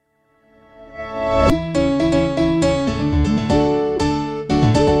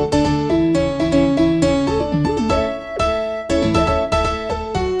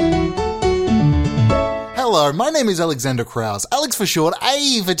My name is Alexander Krause. Alex for short,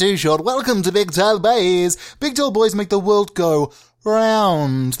 A for too short. Welcome to Big Tall Boys. Big Tall Boys make the world go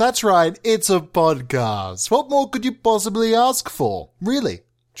round. That's right, it's a podcast. What more could you possibly ask for? Really?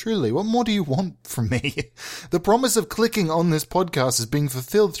 Truly, what more do you want from me? The promise of clicking on this podcast is being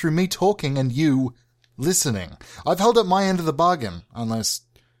fulfilled through me talking and you listening. I've held up my end of the bargain, unless...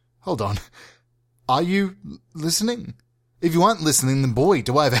 Hold on. Are you listening? If you aren't listening, then boy,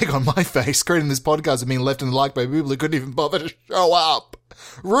 do I have egg on my face creating this podcast and being left in the like by people who couldn't even bother to show up.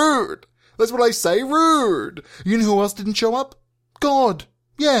 Rude. That's what I say, rude. You know who else didn't show up? God.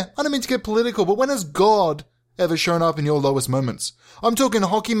 Yeah, I don't mean to get political, but when has God ever shown up in your lowest moments? I'm talking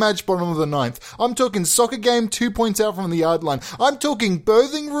hockey match bottom of the ninth. I'm talking soccer game 2 points out from the yard line. I'm talking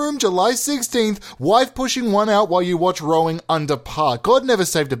birthing room July 16th, wife pushing one out while you watch rowing under par. God never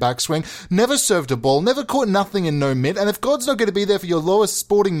saved a backswing, never served a ball, never caught nothing in no mitt, and if God's not going to be there for your lowest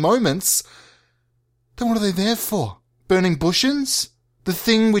sporting moments, then what are they there for? Burning bushens? The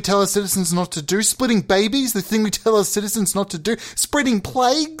thing we tell our citizens not to do? Splitting babies? The thing we tell our citizens not to do? Spreading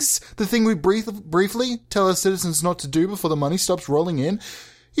plagues? The thing we briefly tell our citizens not to do before the money stops rolling in?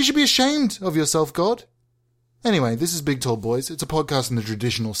 You should be ashamed of yourself, God. Anyway, this is Big Tall Boys. It's a podcast in the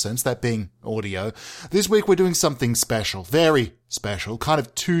traditional sense, that being audio. This week we're doing something special. Very special. Kind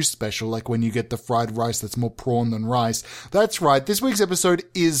of too special, like when you get the fried rice that's more prawn than rice. That's right, this week's episode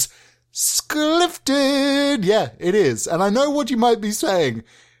is... Scripted! Yeah, it is. And I know what you might be saying.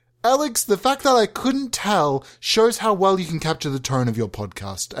 Alex, the fact that I couldn't tell shows how well you can capture the tone of your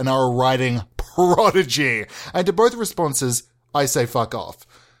podcast and are a writing prodigy. And to both responses, I say fuck off.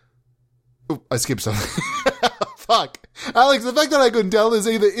 Ooh, I skipped something. Fuck. Alex, the fact that I couldn't tell is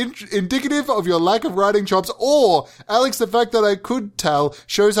either indicative of your lack of writing chops, or, Alex, the fact that I could tell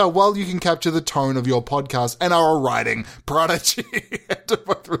shows how well you can capture the tone of your podcast and are a writing prodigy. To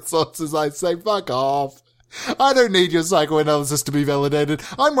both responses, I say fuck off. I don't need your psychoanalysis to be validated.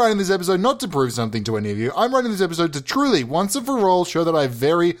 I'm writing this episode not to prove something to any of you. I'm writing this episode to truly, once and for all, show that I have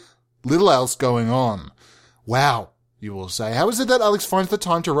very little else going on. Wow. You will say, how is it that Alex finds the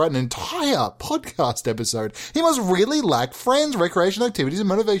time to write an entire podcast episode? He must really lack friends, recreation activities, and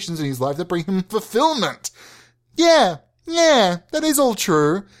motivations in his life that bring him fulfillment. Yeah, that is all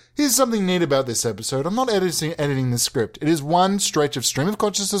true. Here's something neat about this episode. I'm not editing the script. It is one stretch of stream of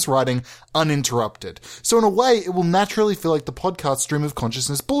consciousness writing uninterrupted. So in a way, it will naturally feel like the podcast stream of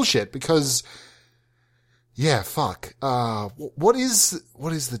consciousness bullshit because... Yeah, fuck. What is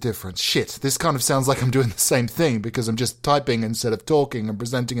the difference? Shit, this kind of sounds like I'm doing the same thing because I'm just typing instead of talking and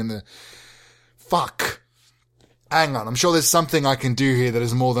presenting in the... Fuck. Hang on, I'm sure there's something I can do here that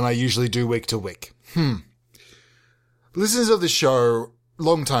is more than I usually do week to week. Listeners of the show,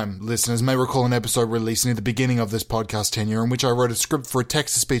 long-time listeners, may recall an episode released near the beginning of this podcast tenure in which I wrote a script for a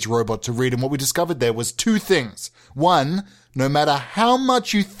text-to-speech robot to read, and what we discovered there was two things. One, no matter how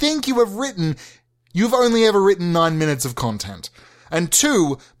much you think you have written... You've only ever written 9 minutes of content. And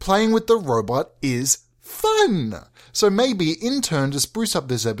two, playing with the robot is fun. So maybe, in turn, to spruce up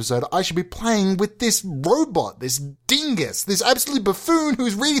this episode, I should be playing with this robot, this dingus, this absolute buffoon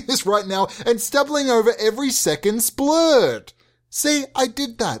who's reading this right now and stumbling over every second splurred. See, I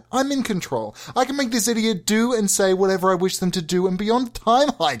did that. I'm in control. I can make this idiot do and say whatever I wish them to do, and beyond time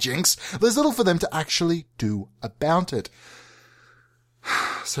hijinks, there's little for them to actually do about it.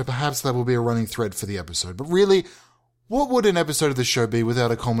 So perhaps that will be a running thread for the episode. But really, what would an episode of the show be without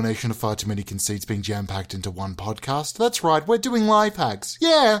a culmination of far too many conceits being jam-packed into one podcast? That's right, we're doing life hacks.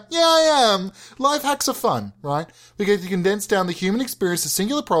 Yeah, I am. Life hacks are fun, right? We get to condense down the human experience to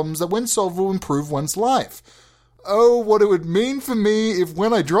singular problems that when solved will improve one's life. Oh, what it would mean for me if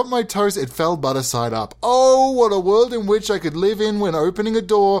when I dropped my toast it fell butter side up. Oh, what a world in which I could live in when opening a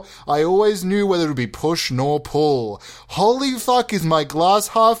door I always knew whether it would be push nor pull. Holy fuck, is my glass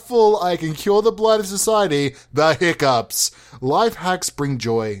half full? I can cure the blight of society, the hiccups. Life hacks bring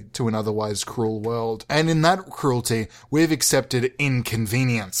joy to an otherwise cruel world. And in that cruelty, we've accepted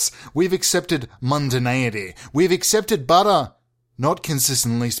inconvenience. We've accepted mundanity. We've accepted butter not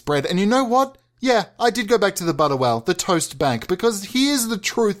consistently spread. And you know what? Yeah, I did go back to the butter well, the toast bank, because here's the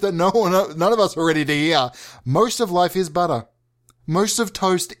truth that none of us are ready to hear. Most of life is butter. Most of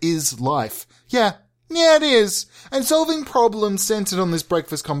toast is life. Yeah, it is. And solving problems centered on this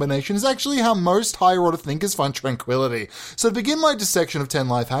breakfast combination is actually how most higher order thinkers find tranquility. So to begin my dissection of 10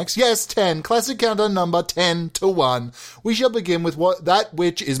 life hacks, yes, 10, classic countdown number 10 to 1, we shall begin with that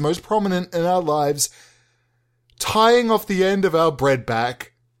which is most prominent in our lives, tying off the end of our bread back.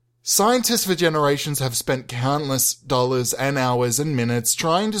 Scientists for generations have spent countless dollars and hours and minutes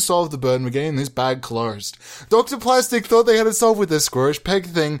trying to solve the burden of getting this bag closed. Dr. Plastic thought they had it solved with their squirrelish peg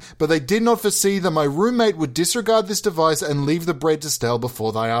thing, but they did not foresee that my roommate would disregard this device and leave the bread to stale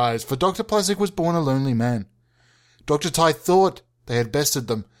before thy eyes, for Dr. Plastic was born a lonely man. Dr. Tai thought they had bested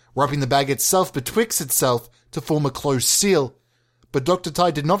them, wrapping the bag itself betwixt itself to form a closed seal. But Dr. Tai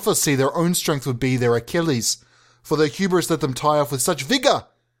did not foresee their own strength would be their Achilles, for their hubris let them tie off with such vigour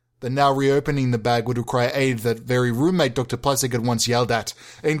that now reopening the bag would require aid that very roommate Dr. Plastic had once yelled at,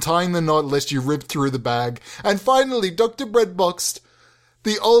 in tying the knot lest you rip through the bag. And finally, Dr. Breadboxed,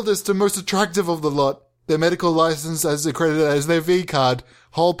 the oldest and most attractive of the lot, their medical license as accredited as their V-card,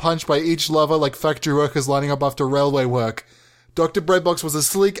 hole punched by each lover like factory workers lining up after railway work. Dr. Breadbox was a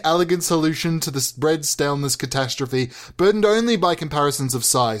sleek, elegant solution to the bread staleness catastrophe, burdened only by comparisons of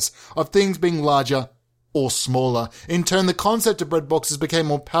size, of things being larger or smaller. In turn, the concept of bread boxes became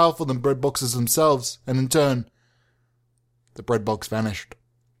more powerful than bread boxes themselves, and in turn, the bread box vanished.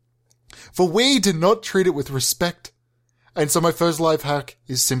 For we did not treat it with respect. And so my first life hack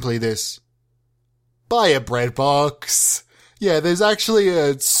is simply this. Buy a bread box. Yeah, there's actually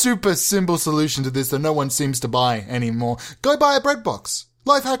a super simple solution to this that no one seems to buy anymore. Go buy a bread box.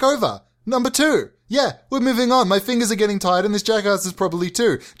 Life hack over. Number 2. Yeah, we're moving on. My fingers are getting tired and this jackass is probably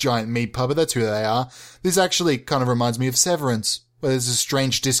too. Giant meat puppet, that's who they are. This actually kind of reminds me of Severance, where there's a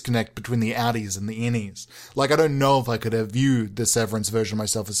strange disconnect between the outies and the innies. Like, I don't know if I could have viewed the Severance version of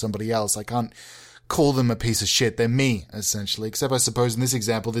myself as somebody else. I can't call them a piece of shit. They're me, essentially. Except I suppose in this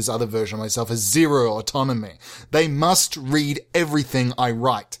example, this other version of myself has zero autonomy. They must read everything I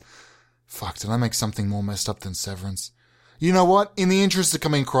write. Fuck, did I make something more messed up than Severance? You know what? In the interest of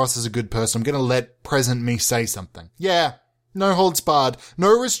coming across as a good person, I'm going to let present me say something. Yeah, no holds barred,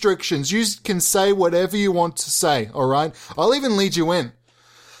 no restrictions. You can say whatever you want to say, alright? I'll even lead you in.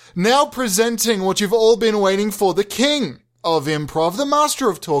 Now presenting what you've all been waiting for, the king of improv, the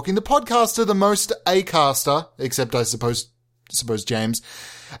master of talking, the podcaster, the most A-caster, except I suppose James,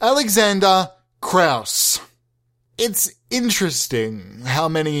 Alexander Kraus. It's interesting how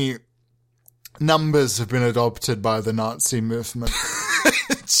many numbers have been adopted by the Nazi movement.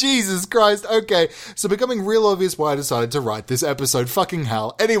 Jesus Christ. Okay, so becoming real obvious why I decided to write this episode. Fucking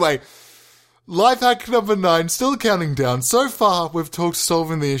hell. Anyway, life hack number 9, still counting down. So far, we've talked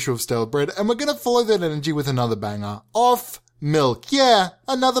solving the issue of stale bread, and we're going to follow that energy with another banger. Off milk. Yeah,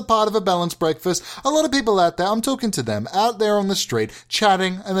 another part of a balanced breakfast. A lot of people out there, I'm talking to them, out there on the street,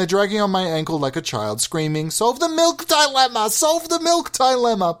 chatting, and they're dragging on my ankle like a child, screaming, solve the milk dilemma! Solve the milk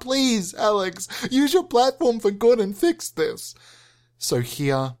dilemma! Please, Alex, use your platform for good and fix this. So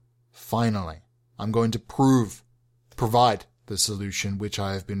here, finally, I'm going to provide the solution which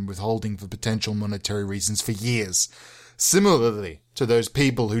I have been withholding for potential monetary reasons for years. Similarly to those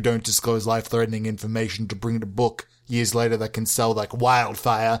people who don't disclose life-threatening information to bring to book years later that can sell like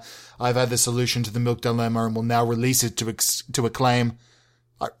wildfire, I've had the solution to the milk dilemma and will now release it to exclaim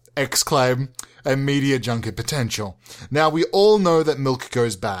a media junket potential. Now, we all know that milk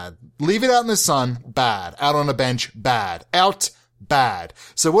goes bad. Leave it out in the sun, bad. Out on a bench, bad. Out, bad.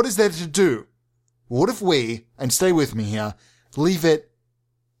 So what is there to do? What if we, and stay with me here, leave it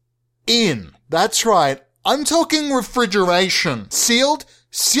in? That's right. I'm talking refrigeration. Sealed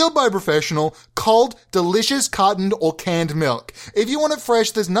by a professional, cold, delicious, cartoned, or canned milk. If you want it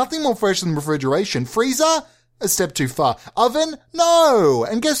fresh, there's nothing more fresh than refrigeration. Freezer? A step too far. Oven? No!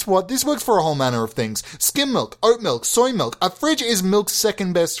 And guess what? This works for a whole manner of things. Skim milk, oat milk, soy milk. A fridge is milk's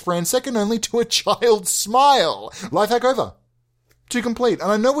second best friend, second only to a child's smile. Life hack over. To complete.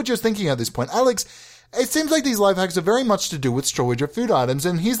 And I know what you're thinking at this point. Alex, it seems like these life hacks are very much to do with storage of food items,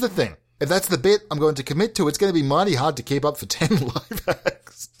 and here's the thing. If that's the bit I'm going to commit to, it's going to be mighty hard to keep up for 10 life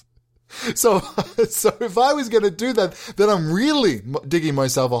hacks. So if I was going to do that, then I'm really digging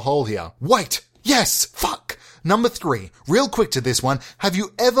myself a hole here. Wait! Yes! Fuck! Number 3, real quick to this one. Have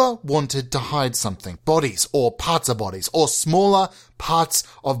you ever wanted to hide something? Bodies, or parts of bodies, or smaller parts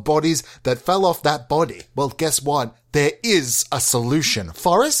of bodies that fell off that body? Well, guess what? There is a solution.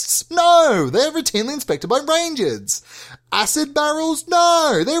 Forests? No! They're routinely inspected by rangers. Acid barrels?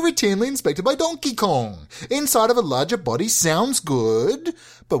 No! They're routinely inspected by Donkey Kong. Inside of a larger body sounds good,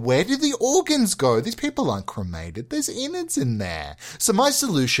 but where do the organs go? These people aren't cremated. There's innards in there. So my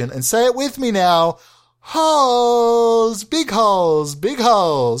solution, and say it with me now, holes! Big holes! Big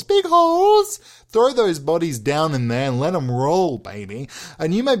holes! Big holes! Throw those bodies down in there and let them roll, baby.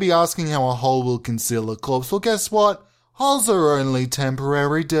 And you may be asking how a hole will conceal a corpse. Well, guess what? Holes are only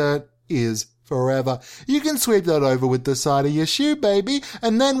temporary. Dirt is forever. You can sweep that over with the side of your shoe, baby.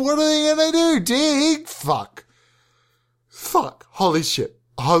 And then what are they gonna do? Dig? Fuck. Holy shit.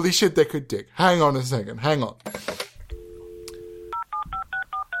 Holy shit, they could dig. Hang on a second. Hang on.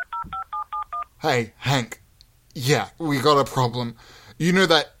 Hey, Hank. Yeah, we got a problem. You know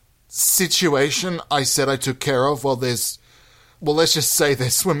that situation I said I took care of? Well, let's just say they're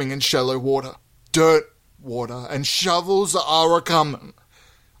swimming in shallow water. Dirt water. And shovels are a-coming.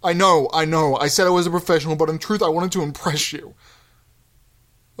 I know. I said I was a professional, but in truth, I wanted to impress you.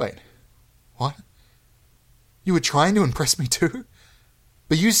 Wait. What? You were trying to impress me too?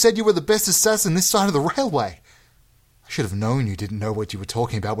 But you said you were the best assassin this side of the railway. I should have known you didn't know what you were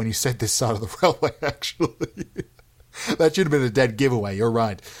talking about when you said this side of the railway, actually. That should have been a dead giveaway, you're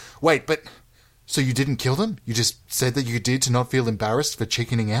right. Wait, but... So you didn't kill them? You just said that you did to not feel embarrassed for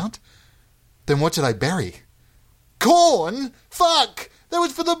chickening out? Then what did I bury? Corn? Fuck! That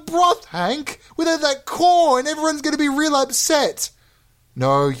was for the broth, Hank! Without that corn, everyone's gonna be real upset!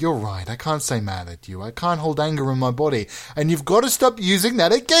 No, you're right. I can't stay mad at you. I can't hold anger in my body. And you've got to stop using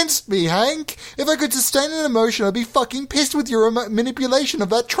that against me, Hank. If I could sustain an emotion, I'd be fucking pissed with your manipulation of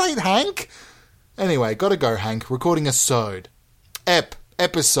that trait, Hank. Anyway, gotta go, Hank. Recording a sode.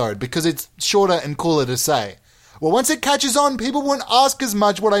 Episode, because it's shorter and cooler to say. Well, once it catches on, people won't ask as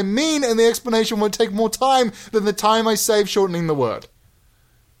much what I mean, and the explanation won't take more time than the time I save shortening the word.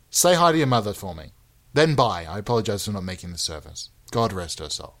 Say hi to your mother for me. Then bye. I apologize for not making the service. God rest her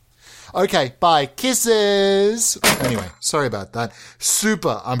soul. Okay, bye. Kisses! Anyway, sorry about that.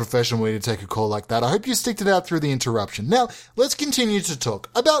 Super unprofessional way to take a call like that. I hope you sticked it out through the interruption. Now, let's continue to talk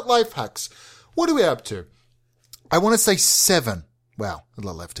about life hacks. What are we up to? I want to say 7. Wow, a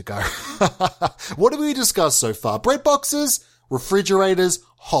lot left to go. What have we discussed so far? Bread boxes, refrigerators,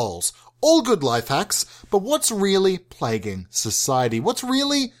 holes. All good life hacks, but what's really plaguing society? What's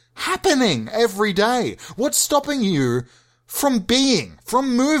really happening every day? What's stopping you from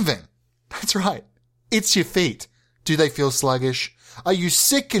moving? That's right. It's your feet. Do they feel sluggish? Are you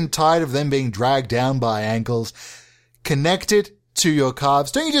sick and tired of them being dragged down by ankles? Connected to your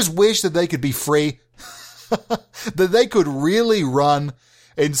calves? Don't you just wish that they could be free? That they could really run?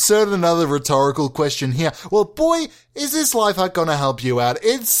 Insert another rhetorical question here. Well, boy, is this life hack gonna help you out.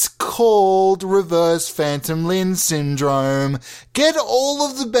 It's called reverse phantom limb syndrome. Get all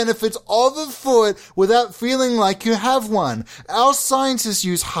of the benefits of a foot without feeling like you have one. Our scientists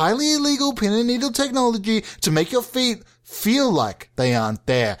use highly illegal pin and needle technology to make your feet feel like they aren't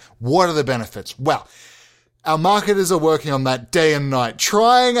there. What are the benefits? Well, our marketers are working on that day and night,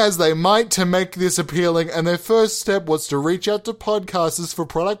 trying as they might to make this appealing, and their first step was to reach out to podcasters for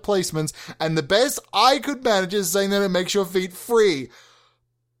product placements, and the best I could manage is saying that it makes your feet free.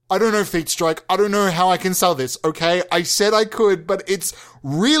 I don't know, FeetStrike. I don't know how I can sell this, okay? I said I could, but it's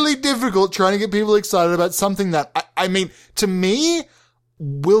really difficult trying to get people excited about something that, I mean, to me,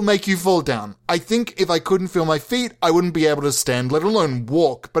 will make you fall down. I think if I couldn't feel my feet, I wouldn't be able to stand, let alone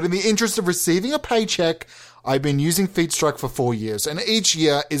walk. But in the interest of receiving a paycheck, I've been using FeetStrike for 4 years, and each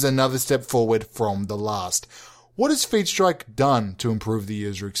year is another step forward from the last. What has FeetStrike done to improve the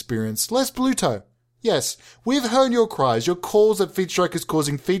user experience? Less Bluetooth. Yes, we've heard your cries, your calls that FeetStrike is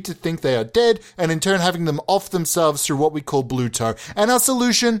causing feet to think they are dead, and in turn having them off themselves through what we call Bluetooth. And our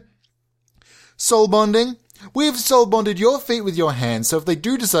solution? Soul bonding. We've soul bonded your feet with your hands, so if they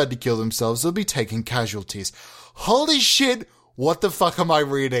do decide to kill themselves, they'll be taking casualties. Holy shit! What the fuck am I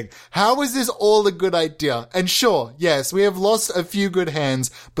reading? How is this all a good idea? And sure, yes, we have lost a few good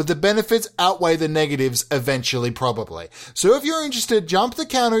hands, but the benefits outweigh the negatives eventually, probably. So if you're interested, jump the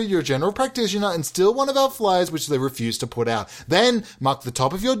counter, your general practitioner, and steal one of our flyers which they refuse to put out. Then, mark the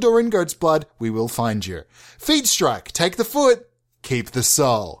top of your door in goat's blood, we will find you. FeetStrike, take the foot, keep the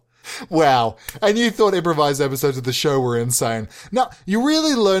soul. Wow, and you thought improvised episodes of the show were insane. Now, you're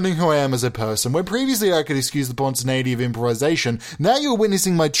really learning who I am as a person. Where previously I could excuse the spontaneity of improvisation, now you're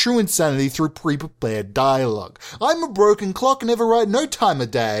witnessing my true insanity through pre-prepared dialogue. I'm a broken clock, never right, no time of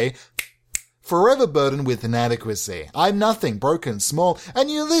day, forever burdened with inadequacy. I'm nothing, broken, small,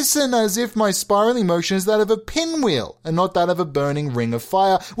 and you listen as if my spiraling motion is that of a pinwheel, and not that of a burning ring of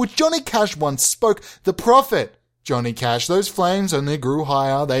fire, which Johnny Cash once spoke, the prophet. Johnny Cash, those flames only grew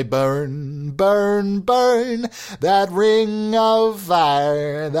higher, they burn, burn, burn, that ring of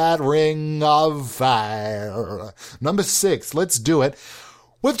fire, that ring of fire. Number 6, let's do it.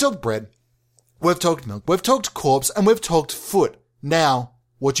 We've talked bread, we've talked milk, we've talked corpse, and we've talked foot. Now,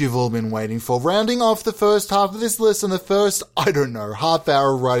 what you've all been waiting for, rounding off the first half of this list and the first, half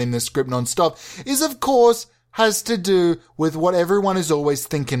hour of writing this script non-stop, is of course has to do with what everyone is always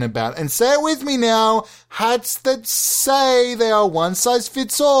thinking about. And say it with me now, hats that say they are one size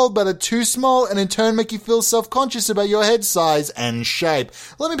fits all but are too small and in turn make you feel self-conscious about your head size and shape.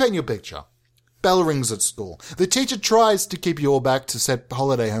 Let me paint you a picture. Bell rings at school. The teacher tries to keep you all back to set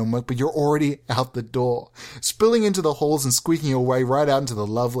holiday homework, but you're already out the door, spilling into the halls and squeaking your way right out into the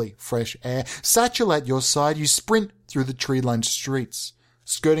lovely, fresh air. Satchel at your side, you sprint through the tree-lined streets,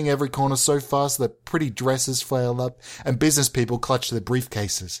 skirting every corner so fast that pretty dresses flail up and business people clutch their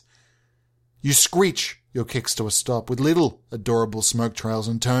briefcases. You screech your kicks to a stop with little adorable smoke trails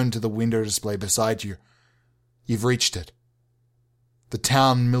and turn to the window display beside you. You've reached it. The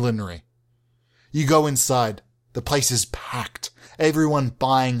town millinery. You go inside. The place is packed. Everyone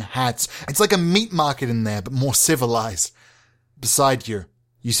buying hats. It's like a meat market in there, but more civilized. Beside you,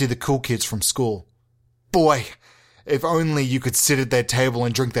 you see the cool kids from school. Boy, if only you could sit at their table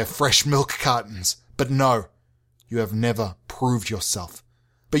and drink their fresh milk cartons. But no, you have never proved yourself.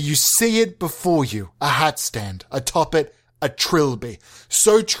 But you see it before you. A hat stand. Atop it, a trilby.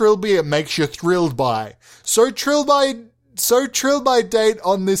 So trilby it makes you thrilled by. So thrilled by date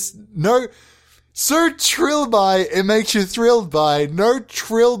on this... No... So trill by, it makes you thrilled by. No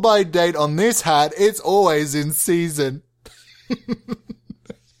trill by date on this hat. It's always in season.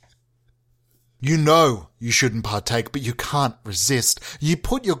 You know you shouldn't partake, but you can't resist. You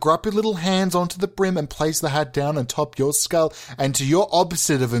put your grumpy little hands onto the brim and place the hat down atop your skull, and to your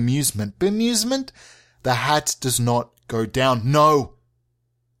opposite of bemusement, the hat does not go down. No,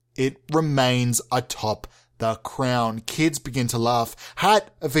 it remains atop the crown. Kids begin to laugh. Hat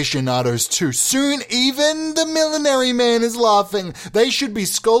aficionados too. Soon even the millinery man is laughing. They should be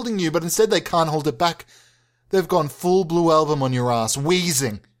scolding you, but instead they can't hold it back. They've gone full Blue Album on your ass,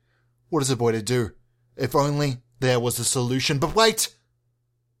 wheezing. What is a boy to do? If only there was a solution. But wait!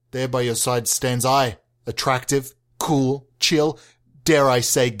 There by your side stands I, attractive, cool, chill, dare I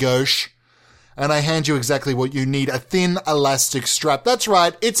say gauche. And I hand you exactly what you need, a thin elastic strap. That's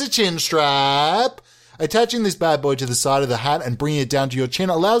right, it's a chin strap. Attaching this bad boy to the side of the hat and bringing it down to your chin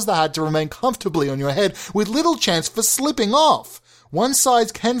allows the hat to remain comfortably on your head with little chance for slipping off. One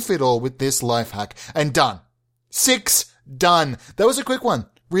size can fit all with this life hack. And done. 6 done. That was a quick one.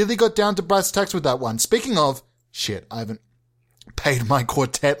 Really got down to brass tacks with that one. Speaking of... Shit, I haven't paid my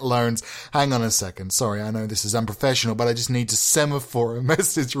quartet loans. Hang on a second. Sorry, I know this is unprofessional, but I just need to semaphore a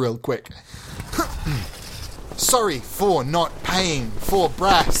message real quick. Sorry for not paying for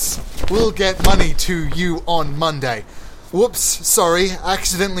brass. We'll get money to you on Monday. Whoops, sorry,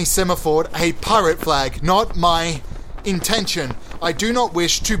 accidentally semaphored a pirate flag. Not my intention. I do not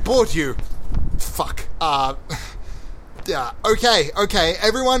wish to board you. Fuck. Okay,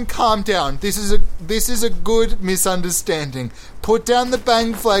 everyone calm down. This is a good misunderstanding. Put down the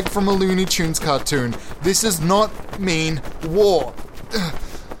bang flag from a Looney Tunes cartoon. This does not mean war.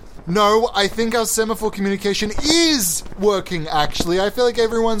 No, I think our semaphore communication is working, actually. I feel like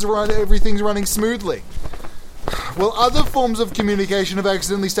everything's running smoothly. Well, other forms of communication have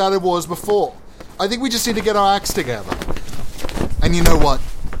accidentally started wars before. I think we just need to get our acts together. And you know what?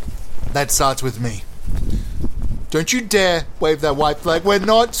 That starts with me. Don't you dare wave that white flag. We're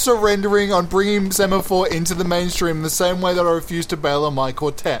not surrendering on bringing semaphore into the mainstream the same way that I refuse to bail on my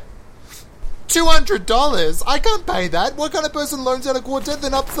quartet. $200? I can't pay that. What kind of person loans out a quartet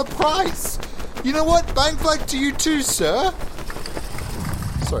then ups the price? You know what? Bang flag to you too, sir.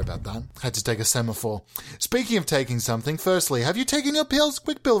 Sorry about that. Had to take a semaphore. Speaking of taking something, firstly, have you taken your pills?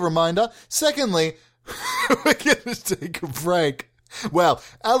 Quick pill reminder. Secondly, we're going to take a break. Well,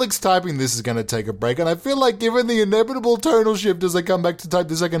 Alex typing this is going to take a break, and I feel like given the inevitable tonal shift as I come back to type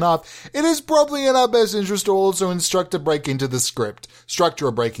the second half, it is probably in our best interest to also structure a break into the script.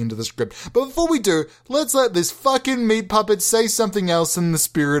 But before we do, let's let this fucking meat puppet say something else in the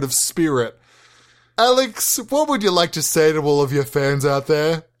spirit of spirit. Alex, what would you like to say to all of your fans out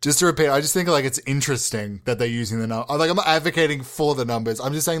there? Just to repeat, I just think like it's interesting that they're using the number. Like, I'm not advocating for the numbers.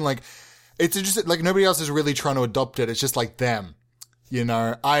 I'm just saying like, it's interesting, like nobody else is really trying to adopt it. It's just like them. You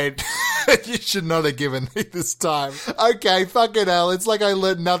know, you should not have given me this time. Okay, fucking hell. It's like I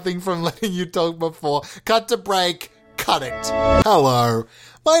learned nothing from letting you talk before. Cut to break. Cut it. Hello.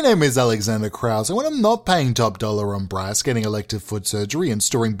 My name is Alexander Krause, and when I'm not paying top dollar on brass, getting elective foot surgery, and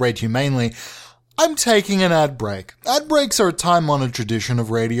storing bread humanely, I'm taking an ad break. Ad breaks are a time-honored tradition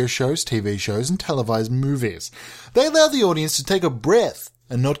of radio shows, TV shows, and televised movies. They allow the audience to take a breath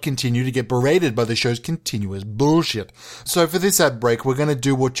and not continue to get berated by the show's continuous bullshit. So for this ad break, we're going to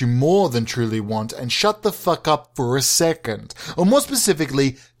do what you more than truly want and shut the fuck up for a second. Or more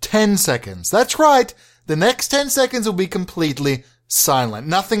specifically, 10 seconds. That's right. The next 10 seconds will be completely silent.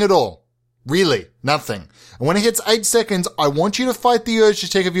 Nothing at all. Really, nothing. And when it hits 8 seconds, I want you to fight the urge to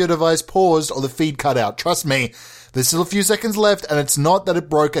check if your device paused or the feed cut out. Trust me, there's still a few seconds left, and it's not that it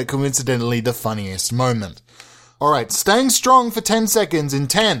broke at coincidentally the funniest moment. Alright, staying strong for 10 seconds in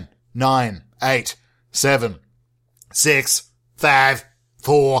 10, 9, 8, 7, 6, 5,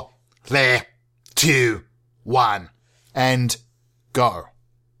 4, 3, 2, 1, and go.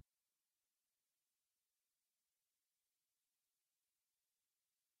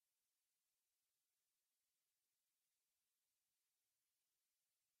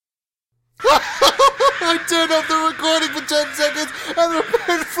 I turned off the recording for 10 seconds and the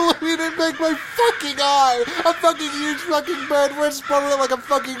bird flew in and make my fucking eye. A fucking huge fucking bird went sprawling like a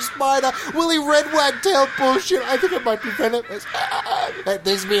fucking spider. Willy Red Wagtail bullshit. I think it might be venomous. Let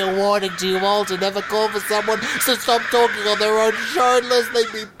this be a warning to you all to never call for someone to stop talking on their own show unless they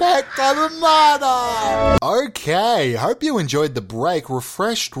be packed on a murder. Okay, hope you enjoyed the break.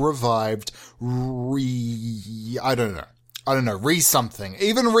 Refreshed, revived, I don't know, re-something.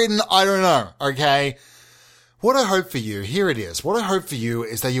 Even written, I don't know, okay? What I hope for you, here it is. What I hope for you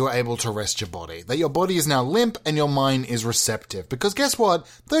is that you are able to rest your body. That your body is now limp and your mind is receptive. Because guess what?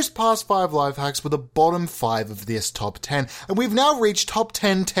 Those past 5 life hacks were the bottom 5 of this top 10. And we've now reached top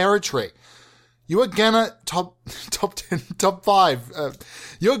 10 territory. You are gonna, top 5.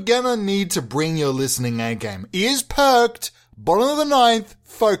 You're gonna need to bring your listening A game. Ears perked, bottom of the 9th,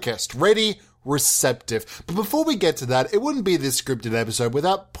 focused, ready, receptive. But before we get to that, it wouldn't be this scripted episode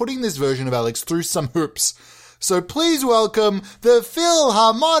without putting this version of Alex through some hoops. So please welcome the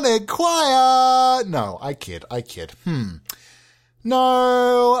Philharmonic Choir. No, I kid.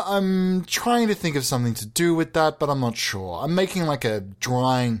 No, I'm trying to think of something to do with that, but I'm not sure. I'm making like a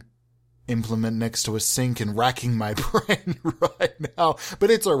drying implement next to a sink and racking my brain right now. But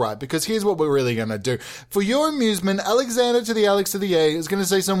it's alright, because here's what we're really gonna do. For your amusement, Alexander to the Alex to the A is gonna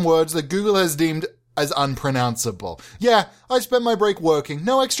say some words that Google has deemed as unpronounceable. Yeah, I spent my break working.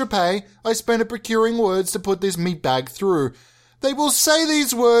 No extra pay. I spent it procuring words to put this meatbag through. They will say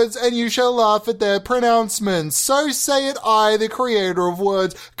these words, and you shall laugh at their pronouncements. So say it I, the creator of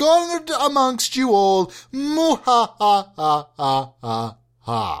words, God amongst you all.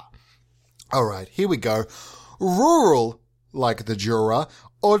 Mu-ha-ha-ha-ha-ha. Alright, here we go. Rural, like the juror.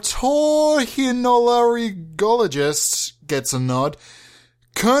 Otorhinolaryngologist gets a nod.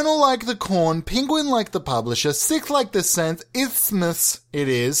 Colonel like the corn, penguin like the publisher, sick like the scent, isthmus it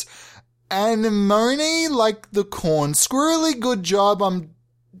is, anemone like the corn, squirrely good job I'm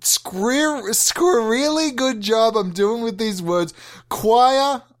doing with these words,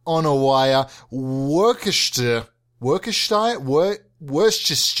 choir on a wire, Worcestershire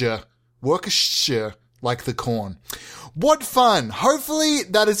like the corn. What fun! Hopefully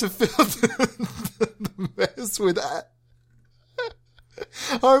that is fulfilled the mess with that.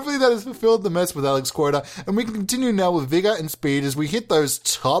 Hopefully that has fulfilled the mess with Alex Quota, and we can continue now with vigor and speed as we hit those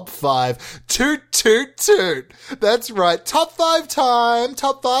top 5. Toot, toot, toot. That's right, top 5 time.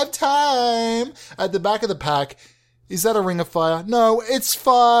 At the back of the pack, is that a ring of fire? No, it's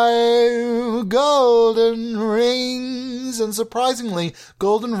 5 golden rings. And surprisingly,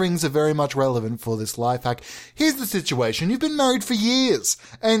 golden rings are very much relevant for this life hack. Here's the situation. You've been married for years.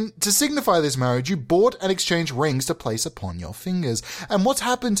 And to signify this marriage, you bought and exchanged rings to place upon your fingers. And what's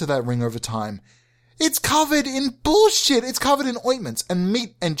happened to that ring over time? It's covered in bullshit. It's covered in ointments and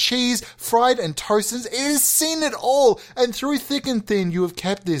meat and cheese, fried and toasted. It has seen it all. And through thick and thin, you have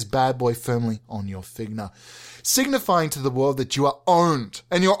kept this bad boy firmly on your finger, signifying to the world that you are owned,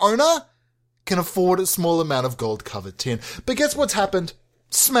 and your owner can afford a small amount of gold-covered tin. But guess what's happened?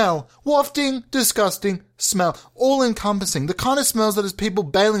 Smell. Wafting, disgusting smell. All-encompassing. The kind of smells that has people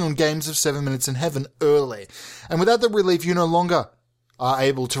bailing on games of 7 Minutes in Heaven early. And without the relief, you no longer are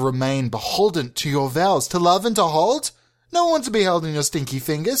able to remain beholden to your vows, to love and to hold. No one wants to be held in your stinky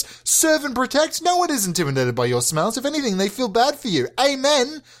fingers. Serve and protect. No one is intimidated by your smells. If anything, they feel bad for you.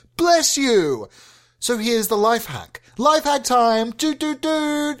 Amen. Bless you. So here's the life hack. Life hack time! Doot doot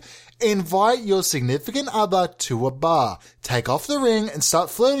doot! Invite your significant other to a bar. Take off the ring and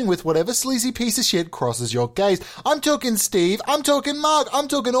start flirting with whatever sleazy piece of shit crosses your gaze. I'm talking Steve, I'm talking Mark, I'm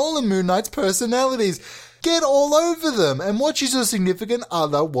talking all of Moon Knight's personalities. Get all over them and watch as your significant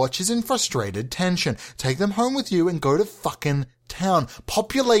other watches in frustrated tension. Take them home with you and go to fucking town.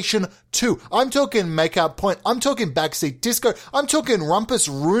 Population 2. I'm talking makeout point. I'm talking backseat disco. I'm talking rumpus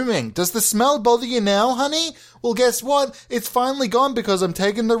rooming. Does the smell bother you now, honey? Well, guess what? It's finally gone because I'm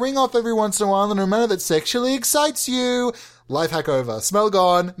taking the ring off every once in a while in a manner that sexually excites you. Life hack over. Smell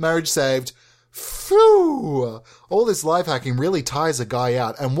gone. Marriage saved. Phew! All this life hacking really tires a guy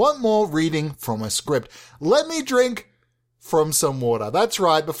out. And what more reading from a script? Let me drink from some water. That's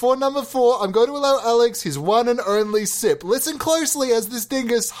right. Before number 4, I'm going to allow Alex his one and only sip. Listen closely as this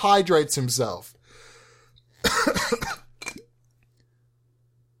dingus hydrates himself.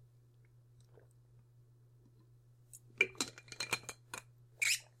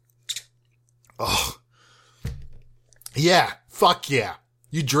 Oh. Yeah, fuck yeah.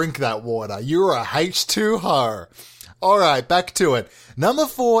 You drink that water. You're a H2O. Alright, back to it. Number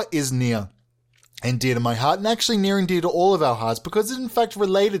 4 is near and dear to my heart, and actually near and dear to all of our hearts, because it's in fact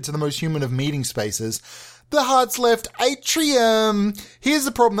related to the most human of meeting spaces, the Heart's Left atrium. Here's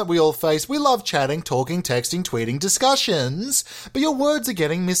the problem that we all face. We love chatting, talking, texting, tweeting, discussions, but your words are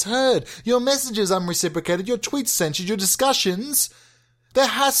getting misheard. Your messages unreciprocated, your tweets censored, your discussions. There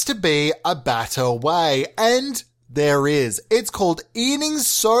has to be a better way, and there is. It's called eating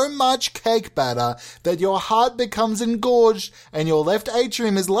so much cake batter that your heart becomes engorged and your left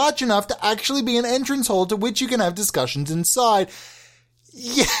atrium is large enough to actually be an entrance hall to which you can have discussions inside.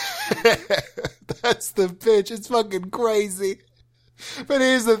 Yeah, that's the pitch. It's fucking crazy. But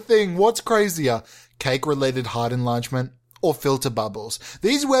here's the thing. What's crazier? Cake-related heart enlargement or filter bubbles?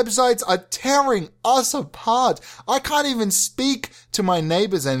 These websites are tearing us apart. I can't even speak to my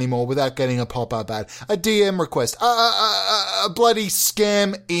neighbors anymore without getting a pop-up ad, a DM request, a bloody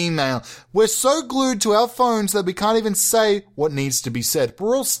scam email. We're so glued to our phones that we can't even say what needs to be said.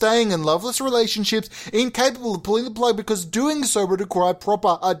 We're all staying in loveless relationships, incapable of pulling the plug because doing so would require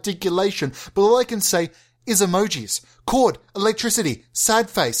proper articulation. But all I can say is emojis, cord, electricity, sad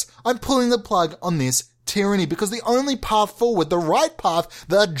face. I'm pulling the plug on this tyranny, because the only path forward, the right path,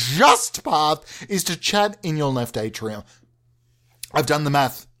 the just path, is to chat in your left atrium. I've done the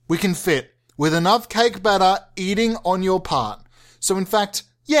math. We can fit with enough cake batter eating on your part. So in fact,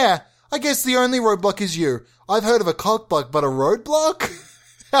 yeah, I guess the only roadblock is you. I've heard of a cockblock, but a roadblock?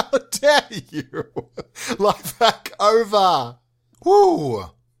 How dare you? Life hack over. Woo!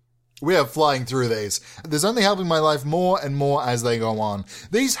 We are flying through these. There's only helping my life more and more as they go on.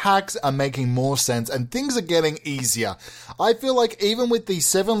 These hacks are making more sense and things are getting easier. I feel like even with these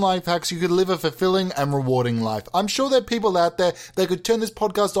 7 life hacks, you could live a fulfilling and rewarding life. I'm sure there are people out there that could turn this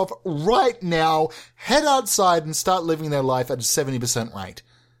podcast off right now, head outside and start living their life at a 70% rate.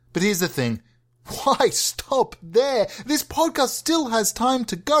 But here's the thing. Why stop there? This podcast still has time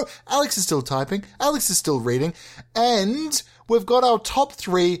to go. Alex is still typing. Alex is still reading. And we've got our top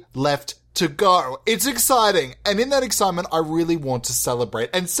 3 left to go. It's exciting. And in that excitement, I really want to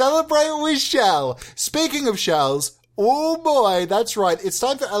celebrate. And celebrate we shall. Speaking of shells, oh boy, that's right. It's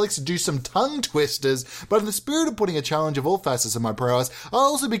time for Alex to do some tongue twisters. But in the spirit of putting a challenge of all facets of my prowess, I'll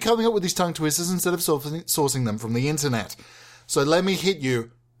also be coming up with these tongue twisters instead of sourcing them from the internet. So let me hit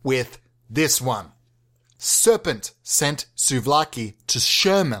you with this one. Serpent sent souvlaki to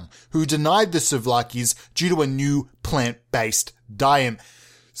Sherman, who denied the souvlakis due to a new plant-based diet.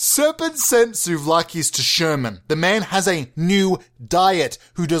 Serpent sent souvlakis to Sherman. The man has a new diet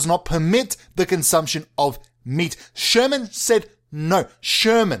who does not permit the consumption of meat. Sherman said no.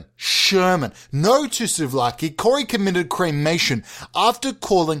 Sherman. No to souvlaki. Corey committed cremation after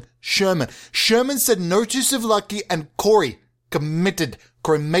calling Sherman. Sherman said no to souvlaki and Corey committed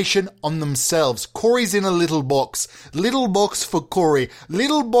cremation on themselves. Corey's in a little box. Little box for Corey.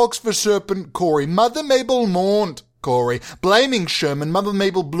 Little box for Serpent Corey. Mother Mabel mourned Corey, blaming Sherman. Mother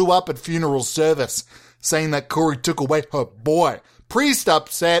Mabel blew up at funeral service, saying that Corey took away her boy. Priest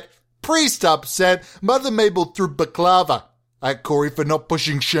upset. Mother Mabel threw baklava at Corey for not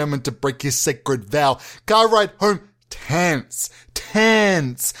pushing Sherman to break his sacred vow. Car ride home. Tense.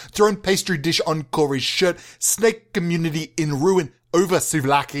 Thrown pastry dish on Corey's shirt. Snake community in ruin over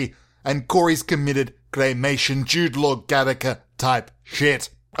souvlaki. And Corey's committed cremation. Jude Law Gattaca type shit.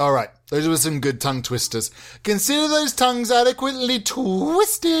 Alright, those were some good tongue twisters. Consider those tongues adequately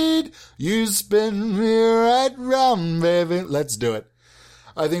twisted. You spin me right round, baby. Let's do it.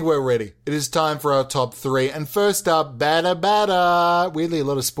 I think we're ready. It is time for our top 3. And first up, batter. Weirdly, a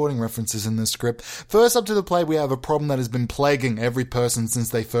lot of sporting references in this script. First up to the plate, we have a problem that has been plaguing every person since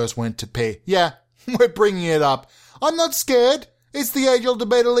they first went to pee. Yeah, we're bringing it up. I'm not scared. It's the age-old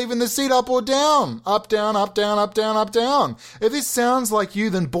debate of leaving the seat up or down. Up, down, up, down, up, down, up, down. If this sounds like you,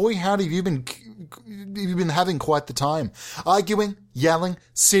 then boy, howdy, you've been having quite the time. Arguing, yelling,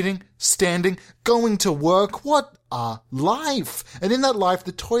 sitting, standing, going to work. What a life. And in that life,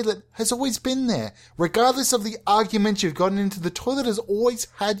 the toilet has always been there. Regardless of the argument you've gotten into, the toilet has always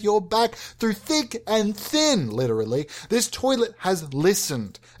had your back through thick and thin, literally. This toilet has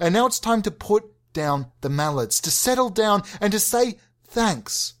listened. And now it's time to put down the mallets, to settle down and to say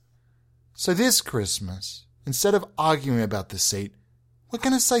thanks. So this Christmas, instead of arguing about the seat, we're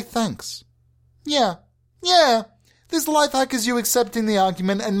going to say thanks. Yeah. This life hack is you accepting the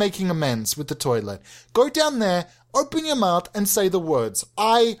argument and making amends with the toilet. Go down there, open your mouth and say the words,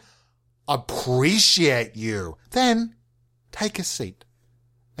 I appreciate you. Then take a seat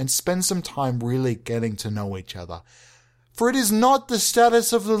and spend some time really getting to know each other. For it is not the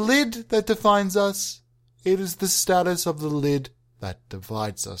status of the lid that defines us. It is the status of the lid that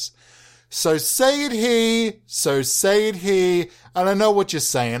divides us. So say it he. And I know what you're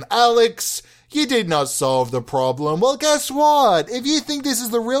saying. Alex, you did not solve the problem. Well, guess what? If you think this is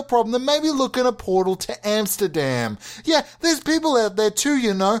the real problem, then maybe look in a portal to Amsterdam. Yeah, there's people out there too,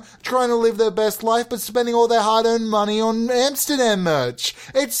 trying to live their best life but spending all their hard-earned money on Amsterdam merch.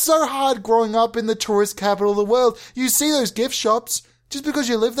 It's so hard growing up in the tourist capital of the world. You see those gift shops. Just because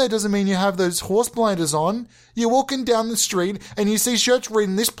you live there doesn't mean you have those horse blinders on. You're walking down the street and you see shirts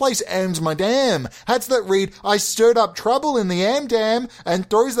reading, "This place ams my dam." Hats that read, "I stirred up trouble in the Amdam," and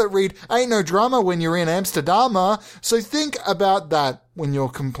throws that read, "Ain't no drama when you're in Amsterdam." So think about that when you're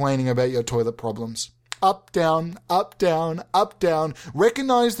complaining about your toilet problems. Up, down, up, down, up, down.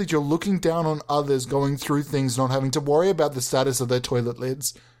 Recognize that you're looking down on others going through things, not having to worry about the status of their toilet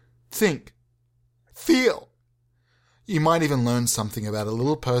lids. Think. Feel. You might even learn something about a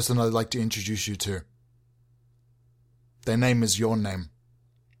little person I'd like to introduce you to. Their name is your name.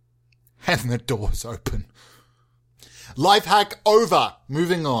 And the door's open. Life hack over.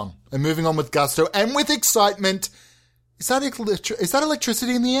 Moving on. And moving on with gusto and with excitement. Is that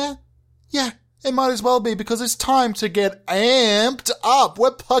electricity in the air? Yeah, it might as well be, because it's time to get amped up.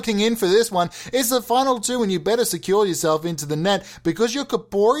 We're plugging in for this one. It's the final two and you better secure yourself into the net, because your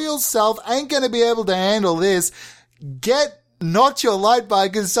corporeal self ain't going to be able to handle this. Get not your light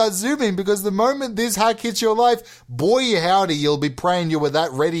bike and start zooming, because the moment this hack hits your life, boy howdy, you'll be praying you were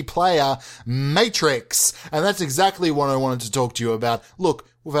that Ready Player Matrix. And that's exactly what I wanted to talk to you about. Look,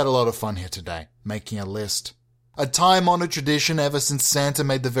 we've had a lot of fun here today, making a list. A time-honored tradition ever since Santa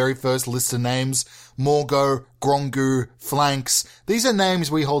made the very first list of names. Morgo, Grongu, Flanks. These are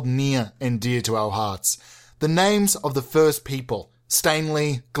names we hold near and dear to our hearts. The names of the first people.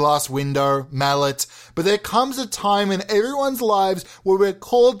 Stanley, Glass Window, Mallet. But there comes a time in everyone's lives where we're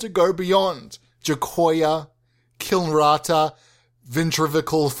called to go beyond. Jacoya, Kilnrata,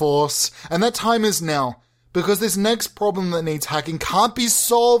 Ventrivical Force. And that time is now. Because this next problem that needs hacking can't be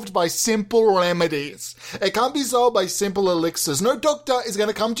solved by simple remedies. It can't be solved by simple elixirs. No doctor is going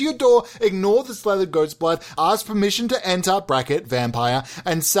to come to your door, ignore the slathered goat's blood, ask permission to enter, bracket, vampire,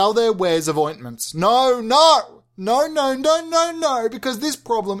 and sell their wares of ointments. No, because this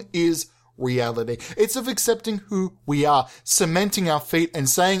problem is reality. It's of accepting who we are, cementing our feet and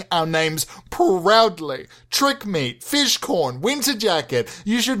saying our names proudly. Trick meat, fish corn, winter jacket.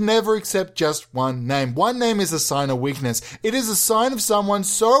 You should never accept just one name. One name is a sign of weakness. It is a sign of someone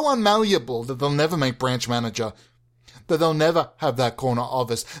so unmalleable that they'll never make branch manager. That they'll never have that corner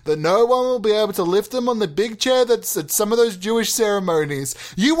office. That no one will be able to lift them on the big chair that's at some of those Jewish ceremonies.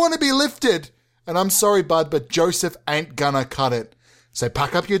 You want to be lifted. And I'm sorry, bud, but Joseph ain't gonna cut it. So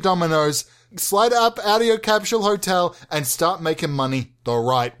pack up your dominoes, slide up out of your capsule hotel, and start making money the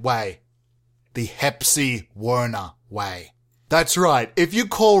right way. The Hepsi Werner way. That's right. If you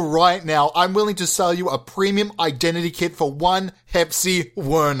call right now, I'm willing to sell you a premium identity kit for one Hepsi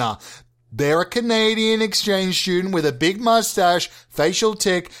Werner. They're a Canadian exchange student with a big mustache, facial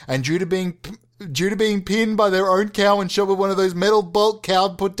tic, and due to being pinned by their own cow and shot with one of those metal bolt cow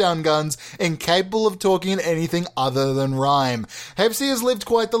put-down guns, incapable of talking in anything other than rhyme. Hepsi has lived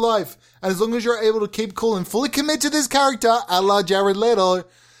quite the life, and as long as you're able to keep cool and fully commit to this character, a la Jared Leto,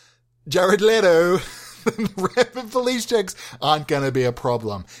 the rapid police checks aren't going to be a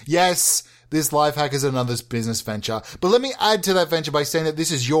problem. Yes, this life hack is another business venture, but let me add to that venture by saying that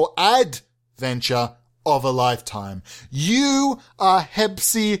this is your adventure of a lifetime. You are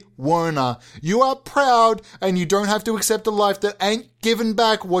Hepsi Werner. You are proud, and you don't have to accept a life that ain't giving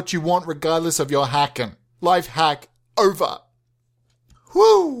back what you want regardless of your hacking. Life hack over.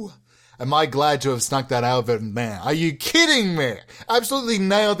 Whoo! Am I glad to have snuck that out of it, man? Are you kidding me? Absolutely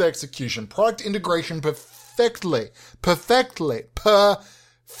nailed the execution. Product integration perfectly.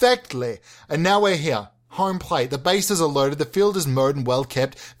 And now we're here. Home plate. The bases are loaded. The field is mowed and well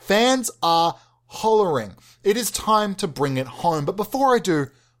kept. Fans are hollering. It is time to bring it home. But before I do,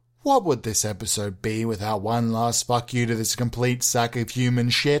 what would this episode be without one last fuck you to this complete sack of human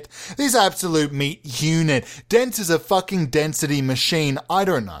shit? This absolute meat unit. Dense is a fucking density machine. I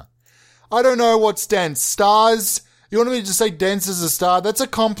don't know what's dense. Stars? You want me to say dense as a star? That's a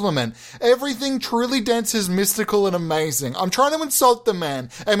compliment. Everything truly dense is mystical and amazing. I'm trying to insult the man.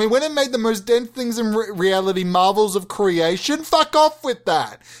 I mean, when it made the most dense things in reality marvels of creation, fuck off with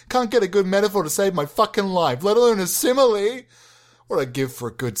that. Can't get a good metaphor to save my fucking life, let alone a simile. What I'd give for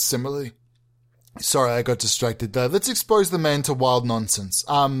a good simile. Sorry, I got distracted there. Let's expose the man to wild nonsense.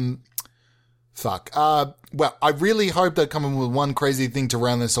 Well, I really hoped I'd come up with one crazy thing to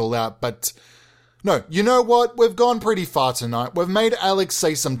round this all out, but No, you know what? We've gone pretty far tonight. We've made Alex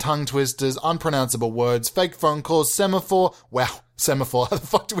say some tongue twisters, unpronounceable words, fake phone calls, semaphore. Wow, semaphore. How the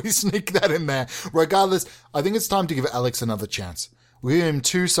fuck do we sneak that in there? Regardless, I think it's time to give Alex another chance. We gave him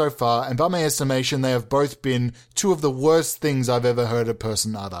 2 so far, and by my estimation, they have both been 2 of the worst things I've ever heard a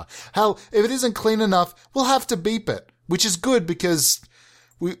person utter. Hell, if it isn't clean enough, we'll have to beep it, which is good because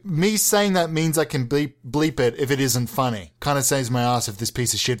me saying that means I can bleep it if it isn't funny. Kind of saves my ass if this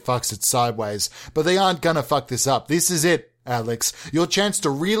piece of shit fucks it sideways. But they aren't gonna fuck this up. This is it, Alex. Your chance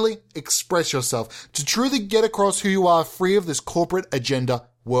to really express yourself, to truly get across who you are free of this corporate agenda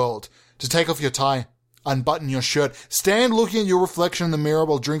world, to take off your tie, unbutton your shirt, stand looking at your reflection in the mirror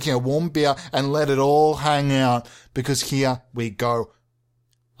while drinking a warm beer and let it all hang out, because here we go.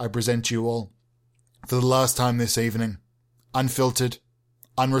 I present you all, for the last time this evening, unfiltered,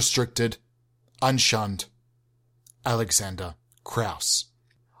 unrestricted, unshunned, Alexander Kraus.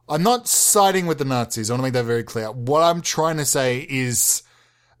 I'm not siding with the Nazis. I want to make that very clear. What I'm trying to say is,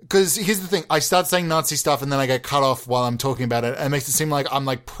 because here's the thing, I start saying Nazi stuff and then I get cut off while I'm talking about it, and it makes it seem like I'm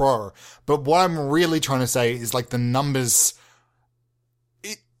like pro. But what I'm really trying to say is like the numbers,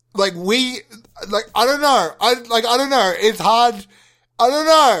 I don't know. I don't know. It's hard. I don't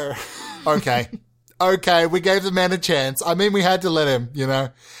know. Okay. Okay, we gave the man a chance. I mean, we had to let him, you know.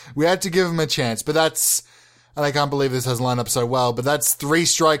 We had to give him a chance. But that's, and I can't believe this has lined up so well, but that's 3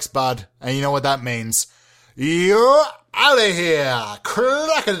 strikes, bud. And you know what that means. You're out of here.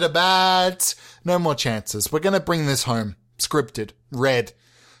 Crack it a bat. No more chances. We're going to bring this home. Scripted. Read.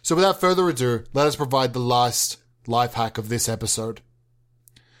 So without further ado, let us provide the last life hack of this episode.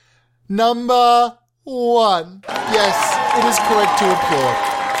 Number 1. Yes, it is correct to applaud.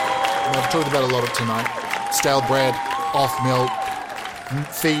 I've talked about a lot of tonight. Stale bread, off milk,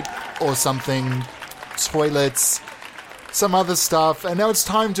 feet or something, toilets, some other stuff. And now it's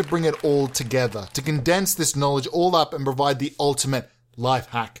time to bring it all together, to condense this knowledge all up and provide the ultimate life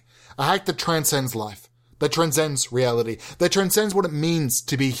hack. A hack that transcends life, that transcends reality, that transcends what it means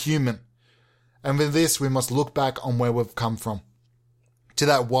to be human. And with this, we must look back on where we've come from. To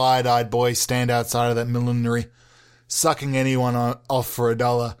that wide-eyed boy stand outside of that millinery, sucking anyone off for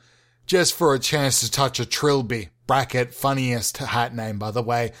 $1. Just for a chance to touch a trilby. Bracket, funniest hat name, by the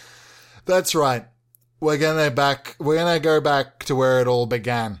way. That's right. We're gonna go back to where it all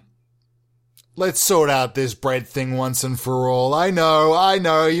began. Let's sort out this bread thing once and for all. I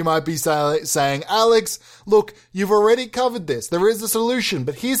know, you might be saying, Alex, look, you've already covered this. There is a solution,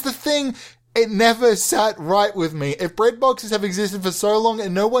 but here's the thing. It never sat right with me. If bread boxes have existed for so long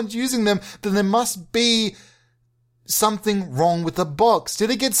and no one's using them, then there must be something wrong with the box. Did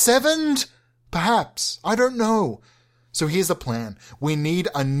it get severed? Perhaps. I don't know. So here's the plan. We need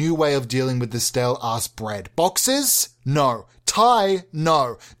a new way of dealing with this stale-ass bread. Boxes? No. Tie?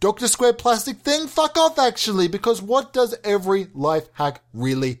 No. Dr. Square plastic thing? Fuck off, actually, because what does every life hack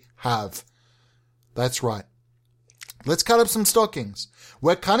really have? That's right. Let's cut up some stockings.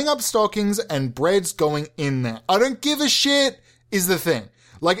 We're cutting up stockings and bread's going in there. I don't give a shit is the thing.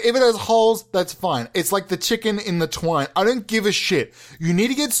 Like, if it has holes, that's fine. It's like the chicken in the twine. I don't give a shit. You need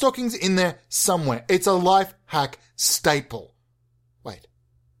to get stockings in there somewhere. It's a life hack staple. Wait.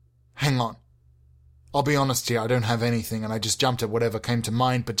 Hang on. I'll be honest here, I don't have anything and I just jumped at whatever came to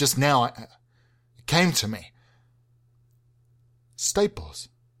mind, but just now it came to me. Staples.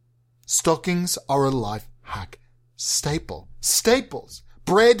 Stockings are a life hack staple. Staples.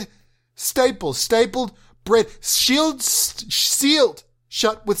 Bread. Staples. Stapled bread. Sealed.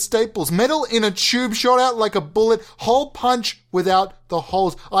 Shut with staples. Metal in a tube shot out like a bullet. Hole punch without the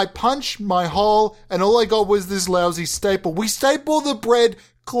holes. I punched my hole and all I got was this lousy staple. We staple the bread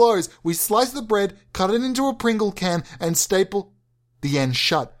close. We slice the bread, cut it into a Pringle can and staple the end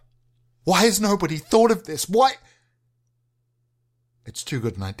shut. Why has nobody thought of this? Why? It's too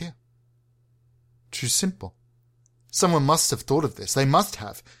good an idea. Too simple. Someone must have thought of this. They must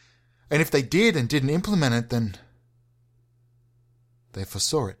have. And if they did and didn't implement it, then they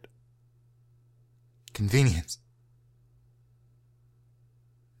foresaw it. Convenience.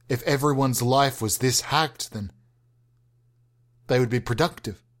 If everyone's life was this hacked, then they would be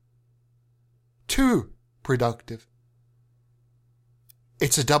productive. Too productive.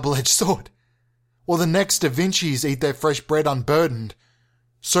 It's a double-edged sword. While the next Da Vinci's eat their fresh bread unburdened,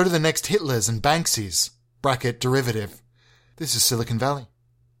 so do the next Hitlers and Banksies. Bracket derivative. This is Silicon Valley.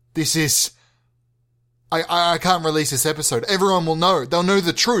 This is... I can't release this episode. Everyone will know. They'll know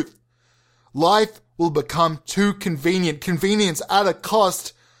the truth. Life will become too convenient. Convenience at a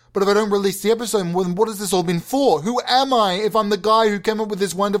cost. But if I don't release the episode, well, then what has this all been for? Who am I if I'm the guy who came up with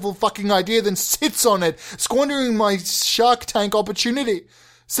this wonderful fucking idea then sits on it, squandering my Shark Tank opportunity?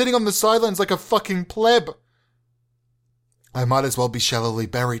 sitting on the sidelines like a fucking pleb. I might as well be shallowly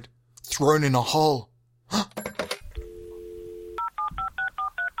buried, thrown in a hole.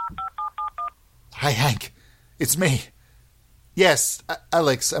 Hey, Hank, it's me. Yes,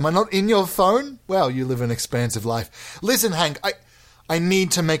 Alex, am I not in your phone? Well, you live an expansive life. Listen, Hank, I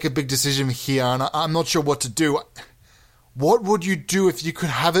need to make a big decision here, and I'm not sure what to do. What would you do if you could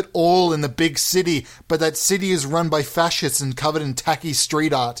have it all in the big city, but that city is run by fascists and covered in tacky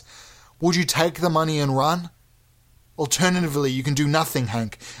street art? Would you take the money and run? Alternatively, you can do nothing,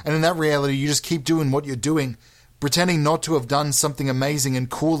 Hank, and in that reality, you just keep doing what you're doing, pretending not to have done something amazing and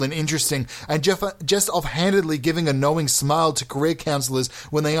cool and interesting, and just offhandedly giving a knowing smile to career counselors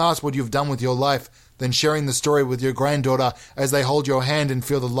when they ask what you've done with your life, then sharing the story with your granddaughter as they hold your hand and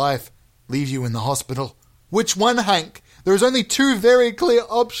feel the life leave you in the hospital. Which one, Hank? There's only two very clear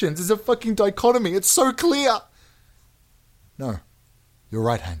options. It's a fucking dichotomy. It's so clear. No, you're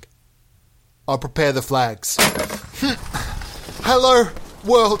right, Hank. I'll prepare the flags. Hello,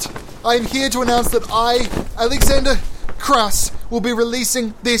 world. I'm here to announce that I, Alexander Krass, will be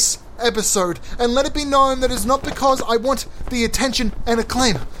releasing this episode. And let it be known that it's not because I want the attention and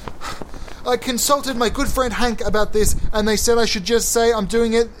acclaim. I consulted my good friend Hank about this, and they said I should just say I'm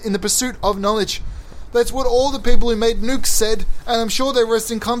doing it in the pursuit of knowledge. That's what all the people who made nukes said, and I'm sure they're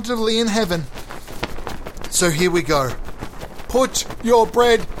resting comfortably in heaven. So here we go. Put your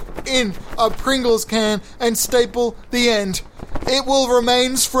bread in a Pringles can and staple the end. It will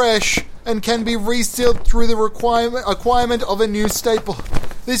remain fresh and can be resealed through the acquirement of a new staple.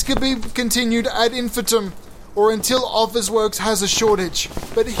 This could be continued ad infinitum or until Officeworks has a shortage.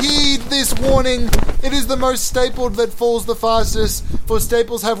 But heed this warning. It is the most stapled that falls the fastest, for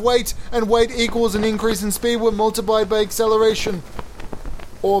staples have weight, and weight equals an increase in speed when multiplied by acceleration.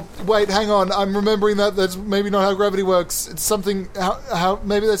 Or, wait, hang on, I'm remembering that's maybe not how gravity works. It's something,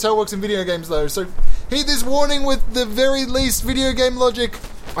 maybe that's how it works in video games though. So, heed this warning with the very least video game logic.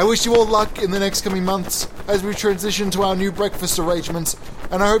 I wish you all luck in the next coming months as we transition to our new breakfast arrangements,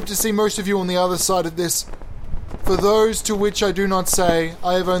 and I hope to see most of you on the other side of this. For those to which I do not say,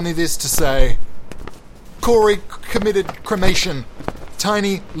 I have only this to say. Corey committed cremation.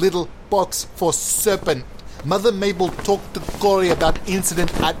 Tiny little box for serpent. Mother Mabel talked to Corey about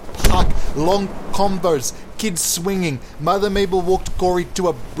incident at park. Long combos. Kids swinging. Mother Mabel walked Corey to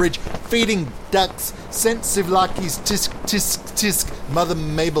a bridge. Feeding ducks. Sent Sivlakis. Tisk, tisk, tisk. Mother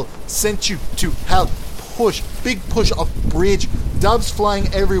Mabel sent you to hell. Push. Big push off bridge. Doves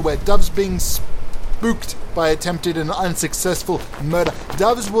flying everywhere. Doves being spooked by attempted and unsuccessful murder.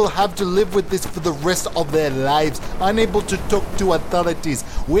 Doves will have to live with this for the rest of their lives. Unable to talk to authorities.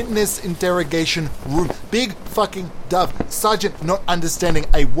 Witness interrogation room. Big fucking dove. Sergeant not understanding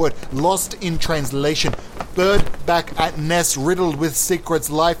a word. Lost in translation. Bird back at nest riddled with secrets.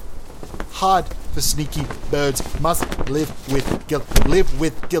 Life hard for sneaky birds. Must live with guilt. Live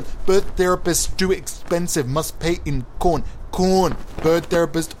with guilt. Bird therapist too expensive. Must pay in corn. Corn. Bird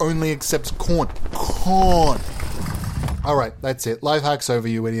therapist only accepts corn. Corn. Alright, that's it. Life hacks over,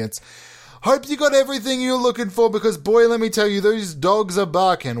 you idiots. Hope you got everything you're looking for, because boy, let me tell you, those dogs are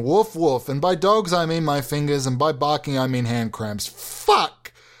barking. Woof woof. And by dogs, I mean my fingers, and by barking, I mean hand cramps. Fuck!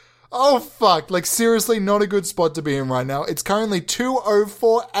 Oh, fuck. Like, seriously, not a good spot to be in right now. It's currently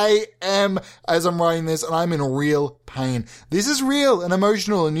 2:04 a.m. as I'm writing this, and I'm in real pain. This is real and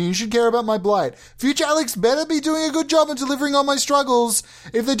emotional, and you should care about my plight. Future Alex better be doing a good job of delivering on my struggles.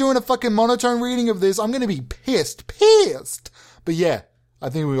 If they're doing a fucking monotone reading of this, I'm gonna be pissed. Pissed! But yeah, I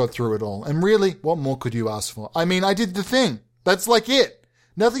think we got through it all. And really, what more could you ask for? I mean, I did the thing. That's like it.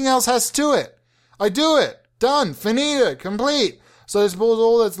 Nothing else has to it. I do it. Done. Finita. Complete. So I suppose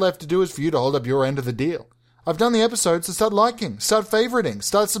all that's left to do is for you to hold up your end of the deal. I've done the episode, so start liking, start favoriting,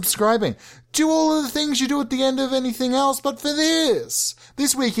 start subscribing. Do all of the things you do at the end of anything else, but for this.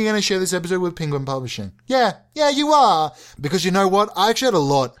 This week you're going to share this episode with Penguin Publishing. Yeah, you are. Because you know what? I actually had a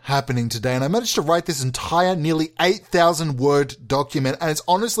lot happening today, and I managed to write this entire nearly 8,000 word document, and it's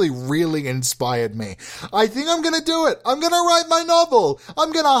honestly really inspired me. I think I'm going to do it. I'm going to write my novel.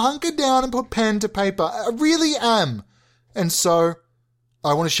 I'm going to hunker down and put pen to paper. I really am. And so,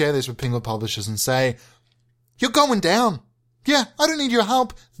 I want to share this with Penguin Publishers and say, you're going down. Yeah, I don't need your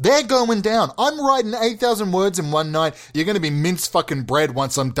help. They're going down. I'm writing 8,000 words in one night. You're going to be mince fucking bread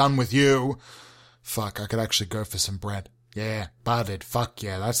once I'm done with you. Fuck, I could actually go for some bread. Yeah, buttered. Fuck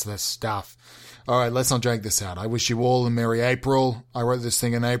yeah, that's the stuff. Alright, let's not drag this out. I wish you all a Merry April. I wrote this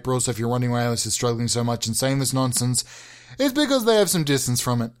thing in April, so if you're wondering why Alice is struggling so much and saying this nonsense, it's because they have some distance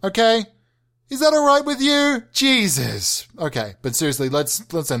from it, okay? Is that alright with you? Jesus. Okay, but seriously, let's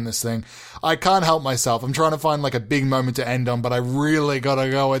end this thing. I can't help myself. I'm trying to find like a big moment to end on, but I really gotta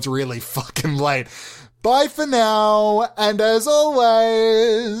go. It's really fucking late. Bye for now, and as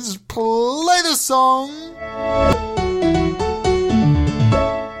always, play the song.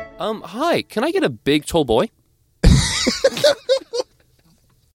 Hi, can I get a big tall boy?